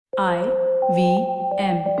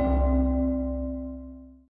IVM.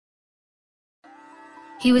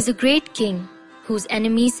 He was a great king, whose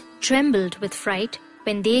enemies trembled with fright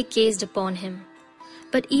when they gazed upon him.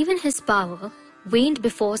 But even his power waned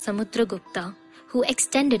before Samudragupta, who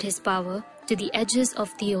extended his power to the edges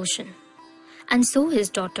of the ocean. And so his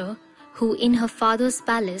daughter, who in her father's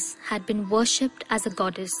palace had been worshipped as a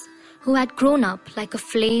goddess, who had grown up like a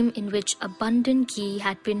flame in which abundant ghee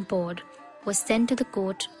had been poured, was sent to the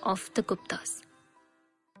court of the Guptas.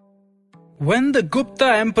 When the Gupta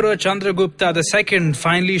Emperor Chandragupta II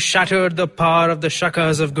finally shattered the power of the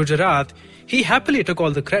Shakas of Gujarat, he happily took all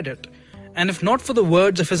the credit. And if not for the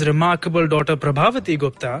words of his remarkable daughter Prabhavati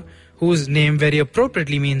Gupta, whose name very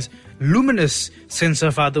appropriately means luminous since her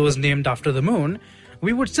father was named after the moon,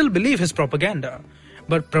 we would still believe his propaganda.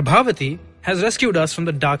 But Prabhavati has rescued us from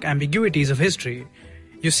the dark ambiguities of history.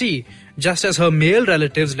 You see, just as her male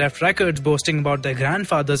relatives left records boasting about their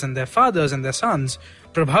grandfathers and their fathers and their sons,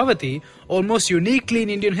 Prabhavati, almost uniquely in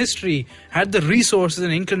Indian history, had the resources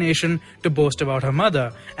and inclination to boast about her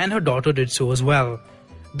mother, and her daughter did so as well.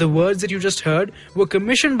 The words that you just heard were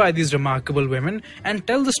commissioned by these remarkable women and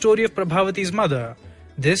tell the story of Prabhavati's mother.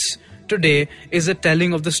 This, today, is a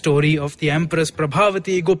telling of the story of the Empress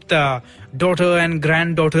Prabhavati Gupta, daughter and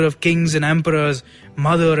granddaughter of kings and emperors,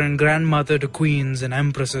 mother and grandmother to queens and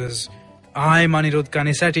empresses. I'm Anirudh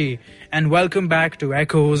Kanisetti, and welcome back to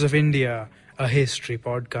Echoes of India, a history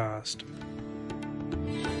podcast.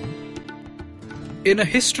 In a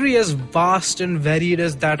history as vast and varied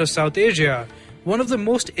as that of South Asia, one of the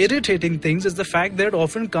most irritating things is the fact that it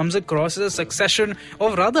often comes across as a succession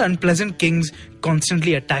of rather unpleasant kings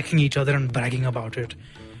constantly attacking each other and bragging about it.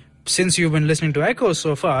 Since you've been listening to Echoes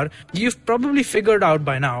so far, you've probably figured out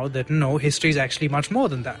by now that no, history is actually much more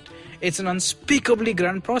than that. It's an unspeakably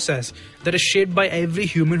grand process that is shaped by every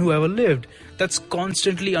human who ever lived, that's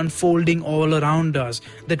constantly unfolding all around us,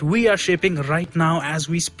 that we are shaping right now as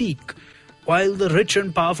we speak. While the rich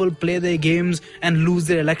and powerful play their games and lose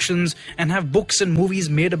their elections and have books and movies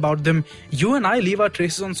made about them, you and I leave our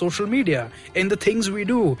traces on social media, in the things we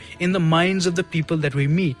do, in the minds of the people that we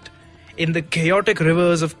meet. In the chaotic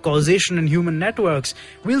rivers of causation and human networks,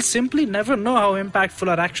 we'll simply never know how impactful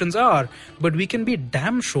our actions are, but we can be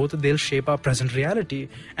damn sure that they'll shape our present reality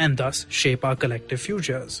and thus shape our collective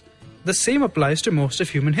futures. The same applies to most of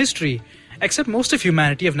human history, except most of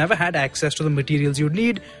humanity have never had access to the materials you'd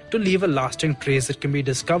need to leave a lasting trace that can be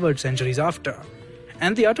discovered centuries after.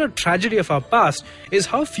 And the utter tragedy of our past is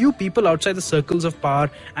how few people outside the circles of power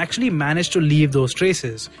actually manage to leave those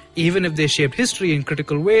traces. Even if they shaped history in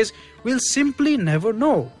critical ways, we'll simply never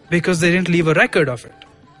know because they didn't leave a record of it.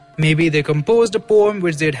 Maybe they composed a poem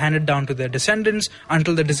which they'd handed down to their descendants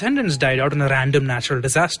until the descendants died out in a random natural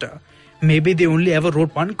disaster. Maybe they only ever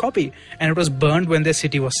wrote one copy and it was burned when their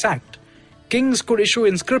city was sacked. Kings could issue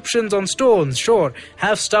inscriptions on stones, sure,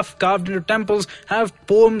 have stuff carved into temples, have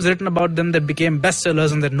poems written about them that became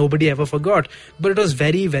bestsellers and that nobody ever forgot. But it was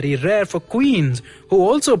very, very rare for queens, who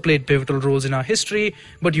also played pivotal roles in our history,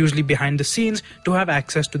 but usually behind the scenes, to have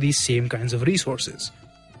access to these same kinds of resources.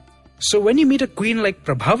 So when you meet a queen like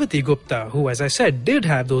Prabhavati Gupta, who, as I said, did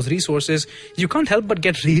have those resources, you can't help but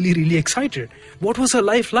get really, really excited. What was her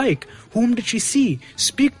life like? Whom did she see,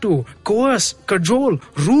 speak to, coerce, cajole,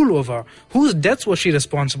 rule over? Whose deaths was she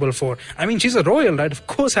responsible for? I mean, she's a royal, right? Of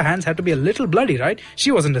course her hands had to be a little bloody, right? She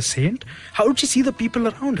wasn't a saint. How did she see the people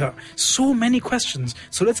around her? So many questions.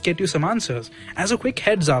 So let's get you some answers. As a quick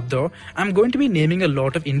heads up though, I'm going to be naming a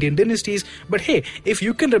lot of Indian dynasties, but hey, if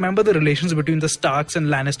you can remember the relations between the Starks and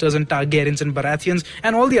Lannisters and Targaryens and Baratheons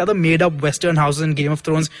and all the other made-up Western houses in Game of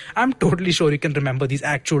Thrones, I'm totally sure you can remember these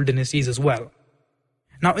actual dynasties as well.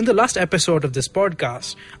 Now, in the last episode of this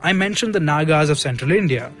podcast, I mentioned the Nagas of Central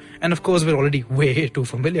India, and of course we're already way too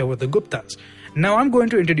familiar with the Guptas. Now I'm going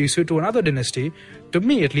to introduce you to another dynasty, to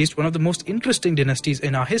me at least one of the most interesting dynasties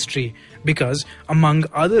in our history, because, among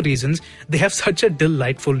other reasons, they have such a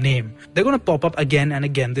delightful name. They're going to pop up again and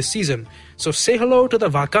again this season. So say hello to the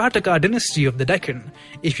Vakataka dynasty of the Deccan.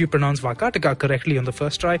 If you pronounce Vakataka correctly on the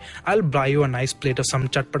first try, I'll buy you a nice plate of some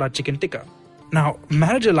chatpada chicken tikka. Now,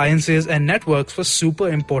 marriage alliances and networks were super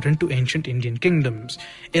important to ancient Indian kingdoms.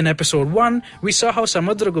 In episode 1, we saw how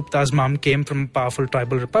Samudragupta's mom came from a powerful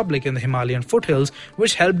tribal republic in the Himalayan foothills,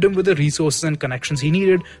 which helped him with the resources and connections he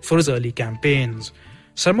needed for his early campaigns.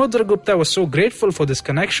 Samudragupta was so grateful for this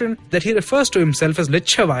connection that he refers to himself as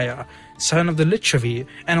Lichavaya, son of the Lichavi,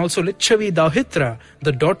 and also Lichavi Dauhitra,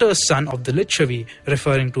 the daughter's son of the Lichavi,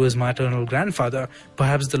 referring to his maternal grandfather,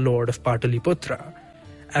 perhaps the lord of Pataliputra.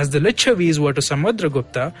 As the Lichavis were to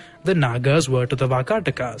Samudragupta, the Nagas were to the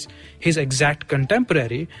Vakatakas. His exact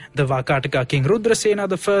contemporary, the Vakataka king Rudrasena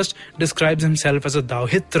I, describes himself as a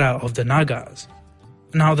Dauhitra of the Nagas.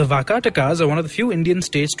 Now, the Vakatakas are one of the few Indian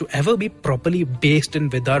states to ever be properly based in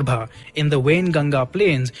Vidarbha, in the Wainganga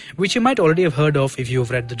plains, which you might already have heard of if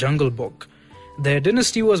you've read the Jungle Book. Their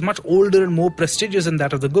dynasty was much older and more prestigious than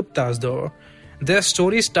that of the Guptas, though. Their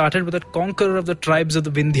story started with a conqueror of the tribes of the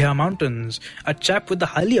Vindhya mountains, a chap with the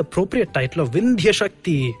highly appropriate title of Vindhya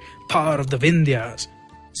Shakti, power of the Vindhyas.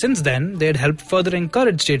 Since then, they had helped further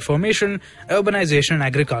encourage state formation, urbanization and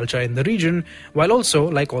agriculture in the region, while also,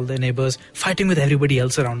 like all their neighbors, fighting with everybody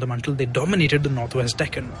else around them until they dominated the northwest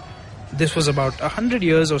Deccan. This was about 100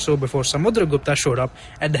 years or so before Samudragupta showed up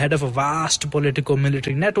at the head of a vast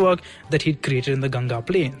politico-military network that he'd created in the Ganga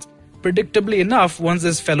plains. Predictably enough, once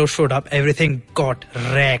this fellow showed up, everything got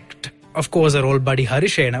wrecked. Of course, our old buddy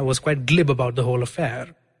Harisena was quite glib about the whole affair.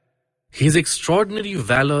 His extraordinary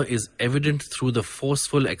valor is evident through the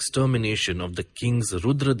forceful extermination of the kings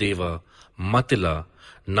Rudradeva, Matila,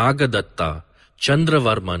 Nagadatta,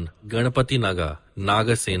 Chandravarman, Ganapati Naga,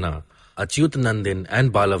 Nagasena, Achyutanandin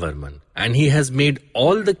and Balavarman, and he has made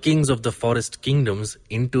all the kings of the forest kingdoms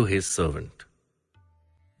into his servant.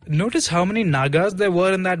 Notice how many Nagas there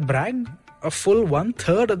were in that brag? A full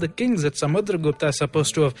 1/3 of the kings that Samudragupta is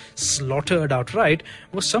supposed to have slaughtered outright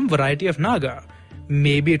was some variety of Naga.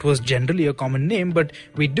 Maybe it was generally a common name, but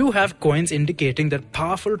we do have coins indicating that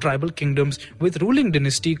powerful tribal kingdoms with ruling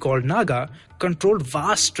dynasty called Naga controlled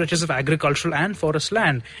vast stretches of agricultural and forest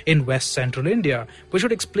land in west central India, which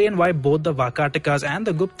would explain why both the Vakatakas and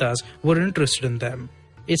the Guptas were interested in them.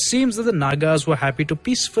 It seems that the Nagas were happy to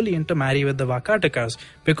peacefully intermarry with the Vakatakas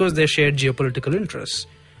because they shared geopolitical interests.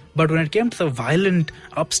 But when it came to the violent,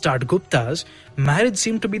 upstart Guptas, marriage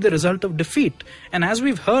seemed to be the result of defeat. And as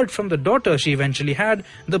we've heard from the daughter she eventually had,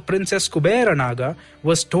 the Princess Kubera Naga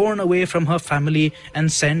was torn away from her family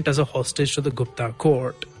and sent as a hostage to the Gupta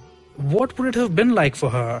court. What would it have been like for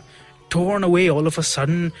her? Torn away all of a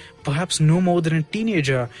sudden, perhaps no more than a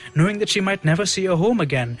teenager, knowing that she might never see her home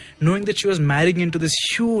again, knowing that she was marrying into this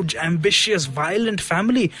huge, ambitious, violent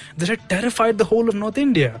family that had terrified the whole of North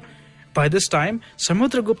India. By this time,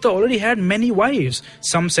 Samudragupta already had many wives,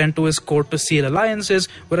 some sent to his court to seal alliances,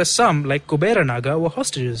 whereas some, like Kubera Naga, were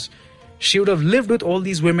hostages. She would have lived with all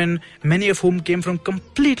these women, many of whom came from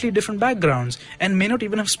completely different backgrounds and may not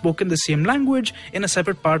even have spoken the same language, in a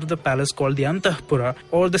separate part of the palace called the Antahpura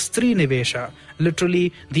or the Stri Nivesha,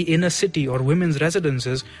 literally the inner city or women's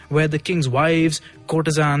residences where the king's wives,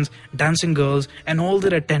 courtesans, dancing girls and all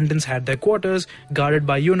their attendants had their quarters, guarded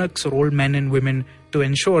by eunuchs or old men and women to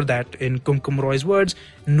ensure that, in Kumkum Roy's words,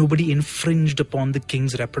 nobody infringed upon the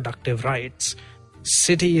king's reproductive rights.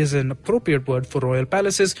 City is an appropriate word for royal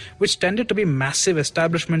palaces, which tended to be massive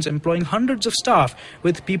establishments employing hundreds of staff,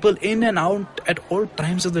 with people in and out at all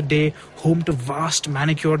times of the day, home to vast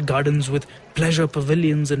manicured gardens with pleasure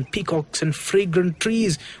pavilions and peacocks and fragrant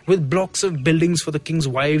trees, with blocks of buildings for the king's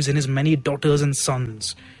wives and his many daughters and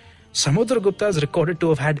sons. Samudragupta is recorded to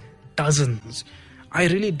have had dozens. I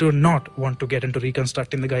really do not want to get into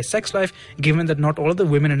reconstructing the guy's sex life, given that not all of the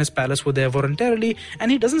women in his palace were there voluntarily, and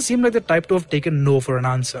he doesn't seem like the type to have taken no for an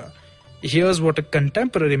answer. Here's what a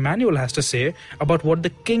contemporary manual has to say about what the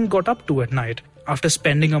king got up to at night, after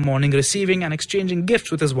spending a morning receiving and exchanging gifts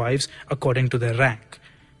with his wives according to their rank.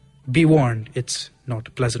 Be warned, it's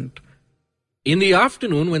not pleasant. In the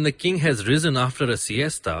afternoon, when the king has risen after a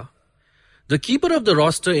siesta, the keeper of the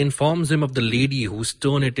roster informs him of the lady whose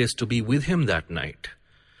turn it is to be with him that night,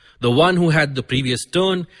 the one who had the previous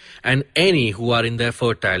turn, and any who are in their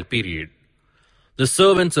fertile period. The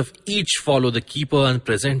servants of each follow the keeper and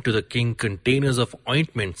present to the king containers of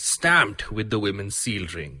ointment stamped with the women's seal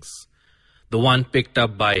rings. The one picked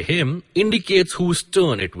up by him indicates whose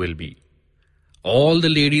turn it will be. All the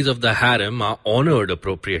ladies of the harem are honored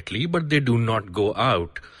appropriately, but they do not go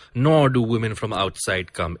out, nor do women from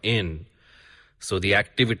outside come in. So the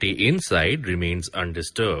activity inside remains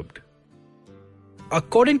undisturbed.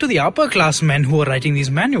 According to the upper class men who are writing these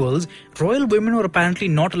manuals, royal women were apparently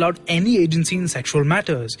not allowed any agency in sexual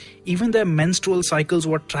matters. Even their menstrual cycles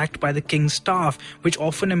were tracked by the king's staff, which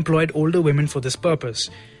often employed older women for this purpose.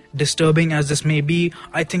 Disturbing as this may be,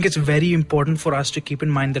 I think it's very important for us to keep in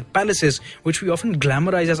mind that palaces, which we often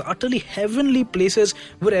glamorize as utterly heavenly places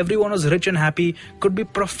where everyone was rich and happy, could be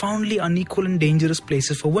profoundly unequal and dangerous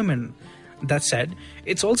places for women. That said,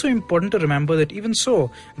 it's also important to remember that even so,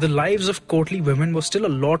 the lives of courtly women were still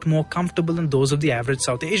a lot more comfortable than those of the average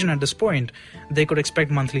South Asian at this point. They could expect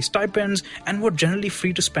monthly stipends and were generally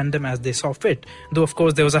free to spend them as they saw fit, though of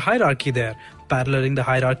course there was a hierarchy there, paralleling the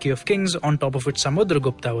hierarchy of kings on top of which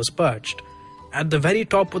Samudragupta was perched. At the very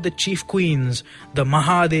top were the chief queens, the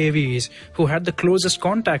Mahadevis, who had the closest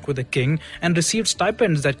contact with the king and received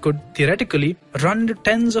stipends that could, theoretically, run into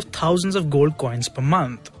tens of thousands of gold coins per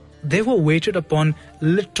month. They were waited upon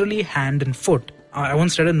literally hand and foot. I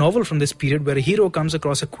once read a novel from this period where a hero comes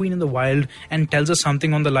across a queen in the wild and tells us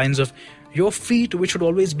something on the lines of, "Your feet, which should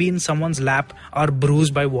always be in someone's lap, are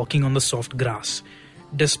bruised by walking on the soft grass."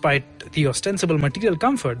 Despite the ostensible material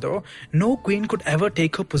comfort, though, no queen could ever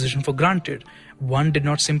take her position for granted. One did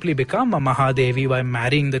not simply become a Mahadevi by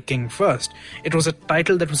marrying the king first. It was a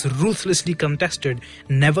title that was ruthlessly contested,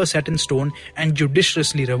 never set in stone, and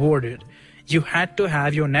judiciously rewarded. You had to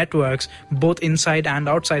have your networks both inside and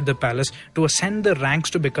outside the palace to ascend the ranks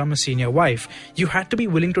to become a senior wife. You had to be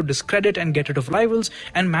willing to discredit and get rid of rivals,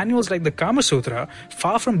 and manuals like the Kama Sutra,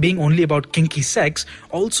 far from being only about kinky sex,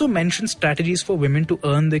 also mention strategies for women to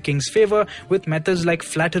earn the king's favor with methods like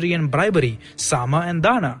flattery and bribery, sama and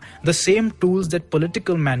dana, the same tools that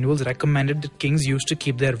political manuals recommended that kings used to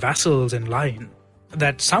keep their vassals in line.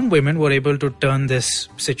 That some women were able to turn this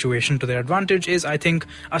situation to their advantage is, I think,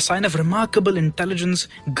 a sign of remarkable intelligence,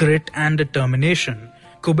 grit, and determination.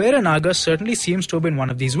 Kubera Naga certainly seems to have been one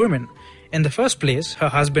of these women. In the first place, her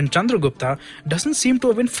husband Chandragupta doesn't seem to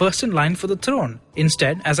have been first in line for the throne.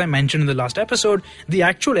 Instead, as I mentioned in the last episode, the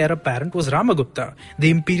actual heir apparent was Ramagupta, the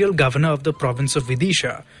imperial governor of the province of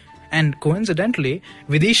Vidisha. And coincidentally,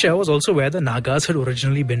 Vidisha was also where the Nagas had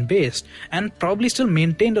originally been based, and probably still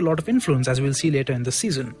maintained a lot of influence, as we'll see later in the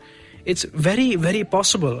season. It's very, very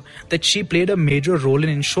possible that she played a major role in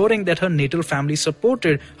ensuring that her natal family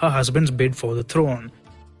supported her husband's bid for the throne.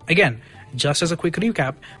 Again, just as a quick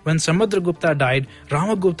recap, when Samudragupta died,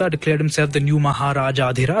 Ramagupta declared himself the new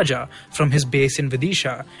Maharaja Adhiraja from his base in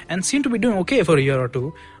Vidisha, and seemed to be doing okay for a year or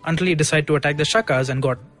two, until he decided to attack the Shakas and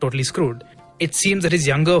got totally screwed. It seems that his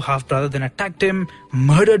younger half-brother then attacked him,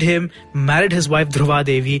 murdered him, married his wife Dhruva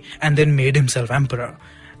Devi, and then made himself emperor.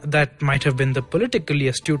 That might have been the politically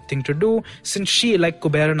astute thing to do, since she, like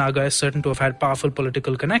Kubera Naga, is certain to have had powerful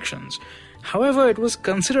political connections. However, it was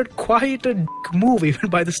considered quite a move even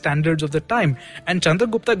by the standards of the time, and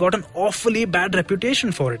Chandragupta got an awfully bad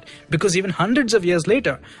reputation for it, because even hundreds of years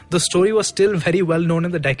later, the story was still very well known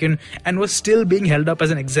in the Deccan and was still being held up as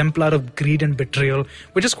an exemplar of greed and betrayal,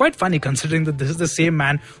 which is quite funny considering that this is the same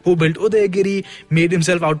man who built Udayagiri, made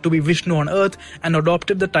himself out to be Vishnu on earth, and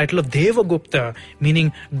adopted the title of Devagupta,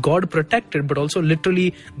 meaning God protected, but also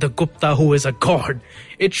literally the Gupta who is a god.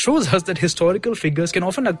 It shows us that historical figures can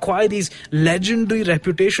often acquire these legendary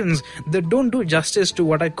reputations that don't do justice to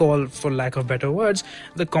what I call, for lack of better words,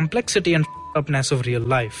 the complexity and upness of real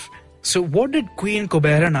life. So what did Queen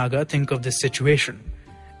Kubera Naga think of this situation?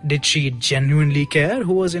 Did she genuinely care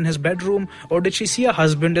who was in his bedroom, or did she see her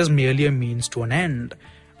husband as merely a means to an end?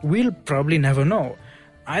 We'll probably never know.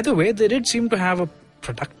 Either way, they did seem to have a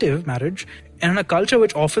productive marriage, and in a culture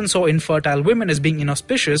which often saw infertile women as being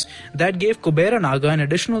inauspicious, that gave Kubera Naga an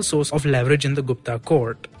additional source of leverage in the Gupta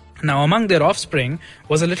court. Now, among their offspring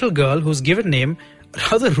was a little girl whose given name,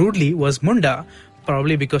 rather rudely, was Munda,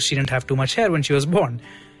 probably because she didn't have too much hair when she was born.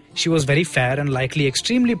 She was very fair and likely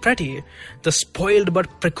extremely pretty, the spoiled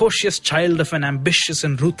but precocious child of an ambitious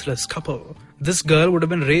and ruthless couple. This girl would have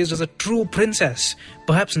been raised as a true princess,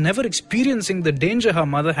 perhaps never experiencing the danger her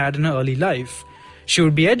mother had in her early life. She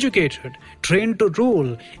would be educated, trained to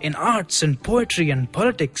rule in arts and poetry and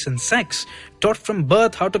politics and sex, taught from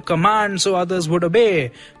birth how to command so others would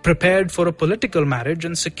obey, prepared for a political marriage,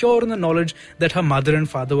 and secure in the knowledge that her mother and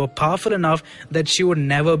father were powerful enough that she would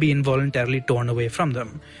never be involuntarily torn away from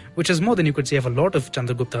them. Which is more than you could say of a lot of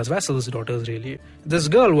Chandragupta's vassals' daughters, really. This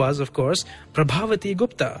girl was, of course, Prabhavati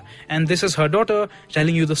Gupta, and this is her daughter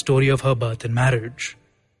telling you the story of her birth and marriage.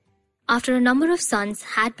 After a number of sons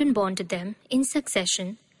had been born to them in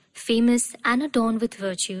succession, famous and adorned with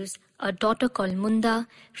virtues, a daughter called Munda,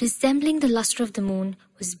 resembling the luster of the moon,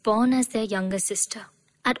 was born as their younger sister.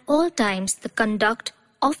 At all times, the conduct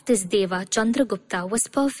of this Deva Chandragupta was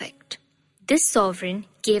perfect. This sovereign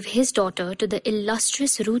gave his daughter to the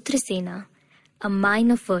illustrious Rudrasena, a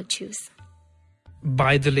mine of virtues.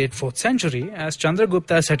 By the late 4th century, as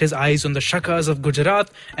Chandragupta set his eyes on the Shakas of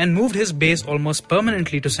Gujarat and moved his base almost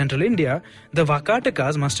permanently to central India, the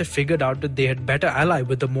Vakatakas must have figured out that they had better ally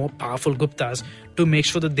with the more powerful Guptas to make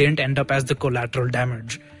sure that they didn't end up as the collateral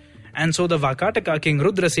damage. And so the Vakataka king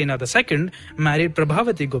Rudrasena II married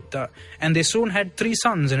Prabhavati Gupta, and they soon had 3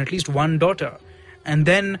 sons and at least 1 daughter. And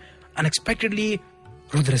then, unexpectedly,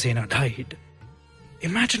 Rudrasena died.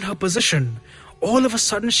 Imagine her position. All of a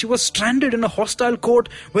sudden, she was stranded in a hostile court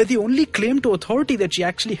where the only claim to authority that she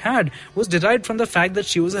actually had was derived from the fact that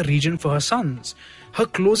she was a regent for her sons. Her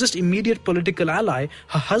closest immediate political ally,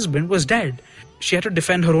 her husband, was dead. She had to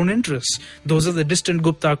defend her own interests, those of the distant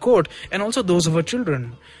Gupta court, and also those of her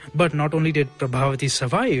children. But not only did Prabhavati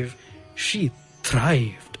survive, she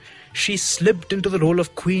thrived. She slipped into the role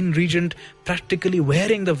of queen regent, practically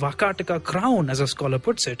wearing the Vakataka crown, as a scholar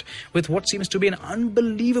puts it, with what seems to be an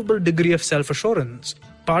unbelievable degree of self-assurance.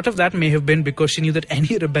 Part of that may have been because she knew that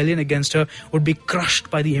any rebellion against her would be crushed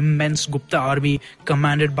by the immense Gupta army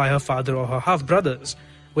commanded by her father or her half-brothers.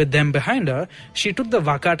 With them behind her, she took the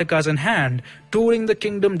Vakatakas in hand, touring the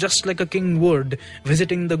kingdom just like a king would,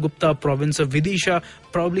 visiting the Gupta province of Vidisha,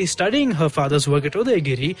 probably studying her father's work at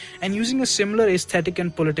Udayagiri, and using a similar aesthetic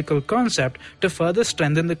and political concept to further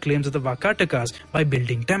strengthen the claims of the Vakatakas by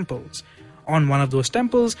building temples. On one of those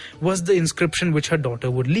temples was the inscription which her daughter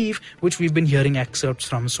would leave, which we've been hearing excerpts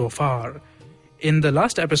from so far. In the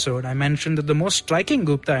last episode, I mentioned that the most striking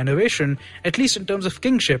Gupta innovation, at least in terms of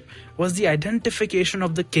kingship, was the identification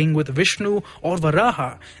of the king with Vishnu or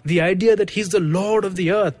Varaha, the idea that he's the lord of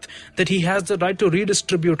the earth, that he has the right to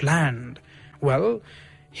redistribute land. Well,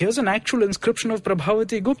 here's an actual inscription of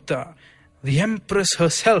Prabhavati Gupta. The empress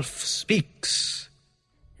herself speaks.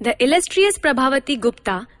 The illustrious Prabhavati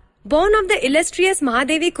Gupta, born of the illustrious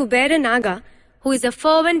Mahadevi Kubera Naga, who is a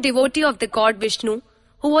fervent devotee of the god Vishnu,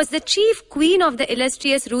 who was the chief queen of the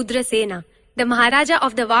illustrious Rudrasena, the Maharaja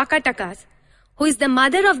of the Vakatakas, who is the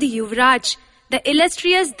mother of the Yuvraj, the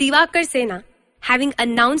illustrious Divakar Sena, having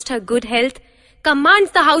announced her good health,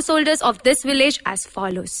 commands the householders of this village as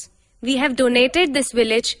follows. We have donated this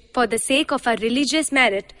village for the sake of our religious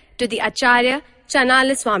merit to the Acharya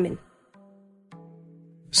Chanala Swamin.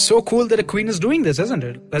 So cool that a queen is doing this, isn't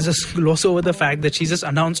it? Let's just gloss over the fact that she's just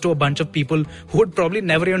announced to a bunch of people who had probably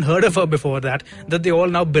never even heard of her before that they all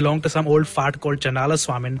now belong to some old fart called Chanala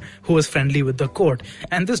Swamin who was friendly with the court.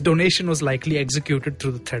 And this donation was likely executed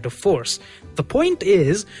through the threat of force. The point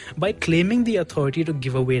is, by claiming the authority to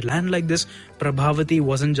give away land like this, Prabhavati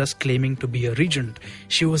wasn't just claiming to be a regent.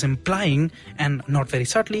 She was implying, and not very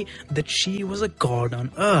subtly, that she was a god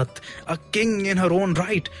on earth, a king in her own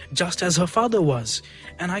right, just as her father was.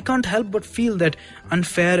 And I can't help but feel that,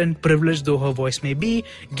 unfair and privileged though her voice may be,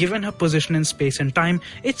 given her position in space and time,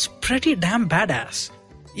 it's pretty damn badass.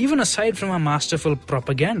 Even aside from her masterful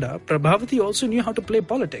propaganda, Prabhavati also knew how to play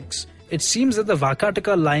politics. It seems that the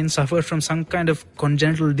Vakataka line suffered from some kind of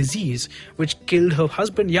congenital disease, which killed her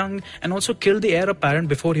husband young and also killed the heir apparent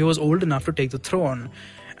before he was old enough to take the throne.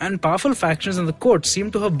 And powerful factions in the court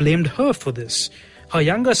seem to have blamed her for this. Her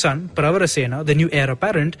younger son, Pravarasena, the new heir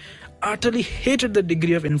apparent, utterly hated the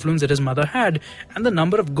degree of influence that his mother had and the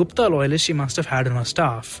number of Gupta loyalists she must have had on her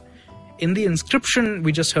staff. In the inscription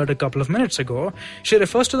we just heard a couple of minutes ago, she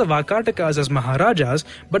refers to the Vakatakas as Maharajas,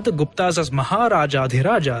 but the Guptas as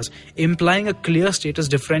Maharajadhirajas, implying a clear status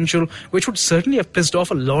differential which would certainly have pissed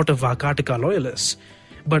off a lot of Vakataka loyalists.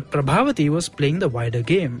 But Prabhavati was playing the wider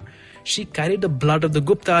game. She carried the blood of the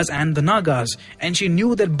Guptas and the Nagas, and she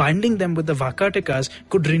knew that binding them with the Vakatakas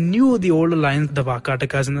could renew the old alliance the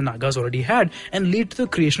Vakatakas and the Nagas already had and lead to the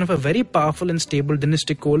creation of a very powerful and stable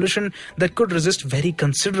dynastic coalition that could resist very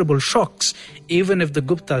considerable shocks, even if the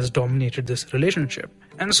Guptas dominated this relationship.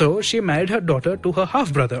 And so she married her daughter to her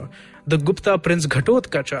half-brother, the Gupta prince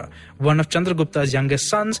Ghatotkacha, one of Chandragupta's youngest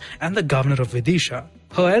sons and the governor of Vidisha.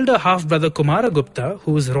 Her elder half-brother Kumaragupta,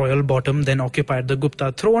 whose royal bottom then occupied the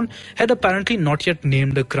Gupta throne, had apparently not yet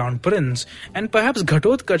named a crown prince, and perhaps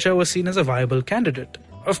Ghatotkacha was seen as a viable candidate.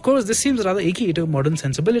 Of course, this seems rather icky to modern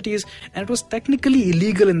sensibilities, and it was technically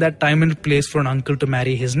illegal in that time and place for an uncle to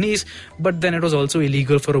marry his niece, but then it was also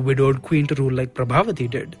illegal for a widowed queen to rule like Prabhavati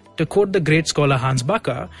did. To quote the great scholar Hans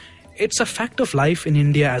Backe, it's a fact of life in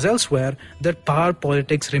India as elsewhere that power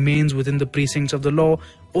politics remains within the precincts of the law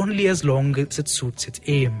only as long as it suits its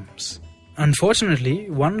aims. Unfortunately,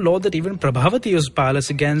 one law that even Prabhavati was powerless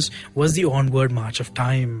against was the onward march of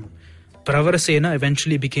time. Pravarasena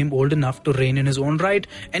eventually became old enough to reign in his own right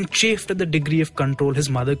and chafed at the degree of control his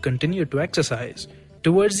mother continued to exercise.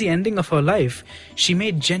 Towards the ending of her life, she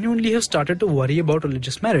may genuinely have started to worry about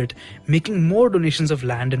religious merit, making more donations of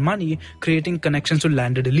land and money, creating connections to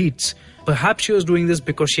landed elites. Perhaps she was doing this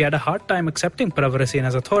because she had a hard time accepting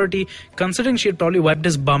Pravarasena's authority, considering she had probably wiped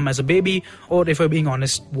his bum as a baby, or if we're being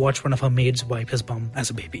honest, watched one of her maids wipe his bum as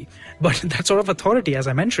a baby. But that sort of authority, as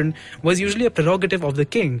I mentioned, was usually a prerogative of the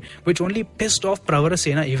king, which only pissed off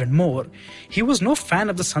Pravarasena even more. He was no fan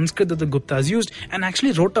of the Sanskrit that the Guptas used and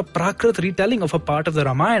actually wrote a Prakrit retelling of a part of the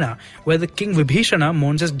Ramayana, where the king Vibhishana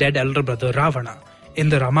mourns his dead elder brother Ravana. In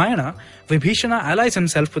the Ramayana, Vibhishana allies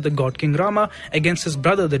himself with the god king Rama against his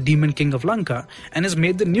brother, the demon king of Lanka, and is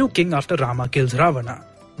made the new king after Rama kills Ravana.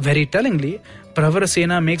 Very tellingly,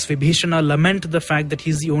 Pravarasena makes Vibhishana lament the fact that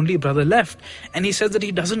he's the only brother left, and he says that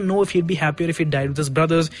he doesn't know if he'd be happier if he died with his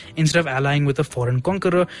brothers instead of allying with a foreign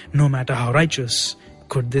conqueror, no matter how righteous.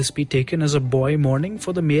 Could this be taken as a boy mourning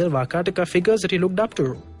for the male Vakataka figures that he looked up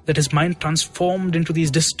to? That his mind transformed into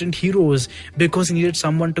these distant heroes because he needed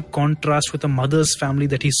someone to contrast with a mother's family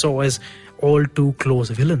that he saw as all too close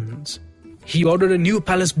villains. He ordered a new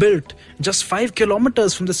palace built just 5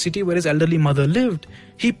 kilometers from the city where his elderly mother lived.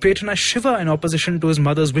 He patronized Shiva in opposition to his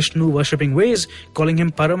mother's Vishnu worshipping ways, calling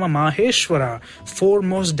him Parama Maheshwara,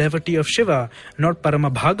 foremost devotee of Shiva, not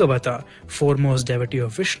Parama Bhagavata, foremost devotee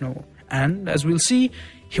of Vishnu. And, as we'll see,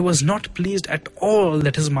 he was not pleased at all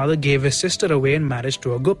that his mother gave his sister away in marriage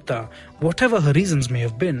to a Gupta, whatever her reasons may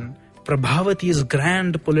have been. Prabhavati's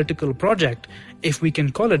grand political project, if we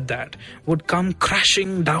can call it that, would come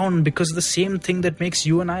crashing down because of the same thing that makes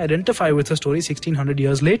you and I identify with her story 1600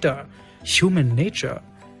 years later, human nature.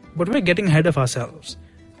 But we're getting ahead of ourselves.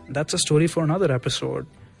 That's a story for another episode.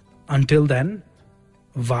 Until then,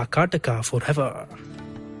 Vakataka forever.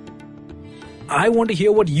 I want to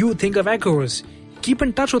hear what you think of Echoes. Keep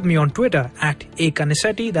in touch with me on Twitter at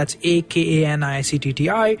Akanisetti, that's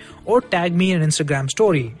Akanisetti, or tag me in an Instagram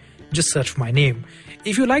story. Just search for my name.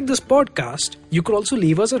 If you like this podcast, you could also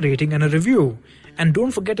leave us a rating and a review. And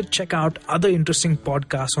don't forget to check out other interesting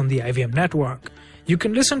podcasts on the IVM network. You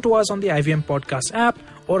can listen to us on the IVM Podcast app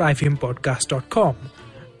or ivmpodcast.com.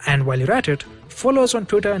 And while you're at it, follow us on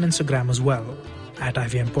Twitter and Instagram as well, at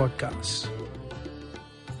IVM Podcasts.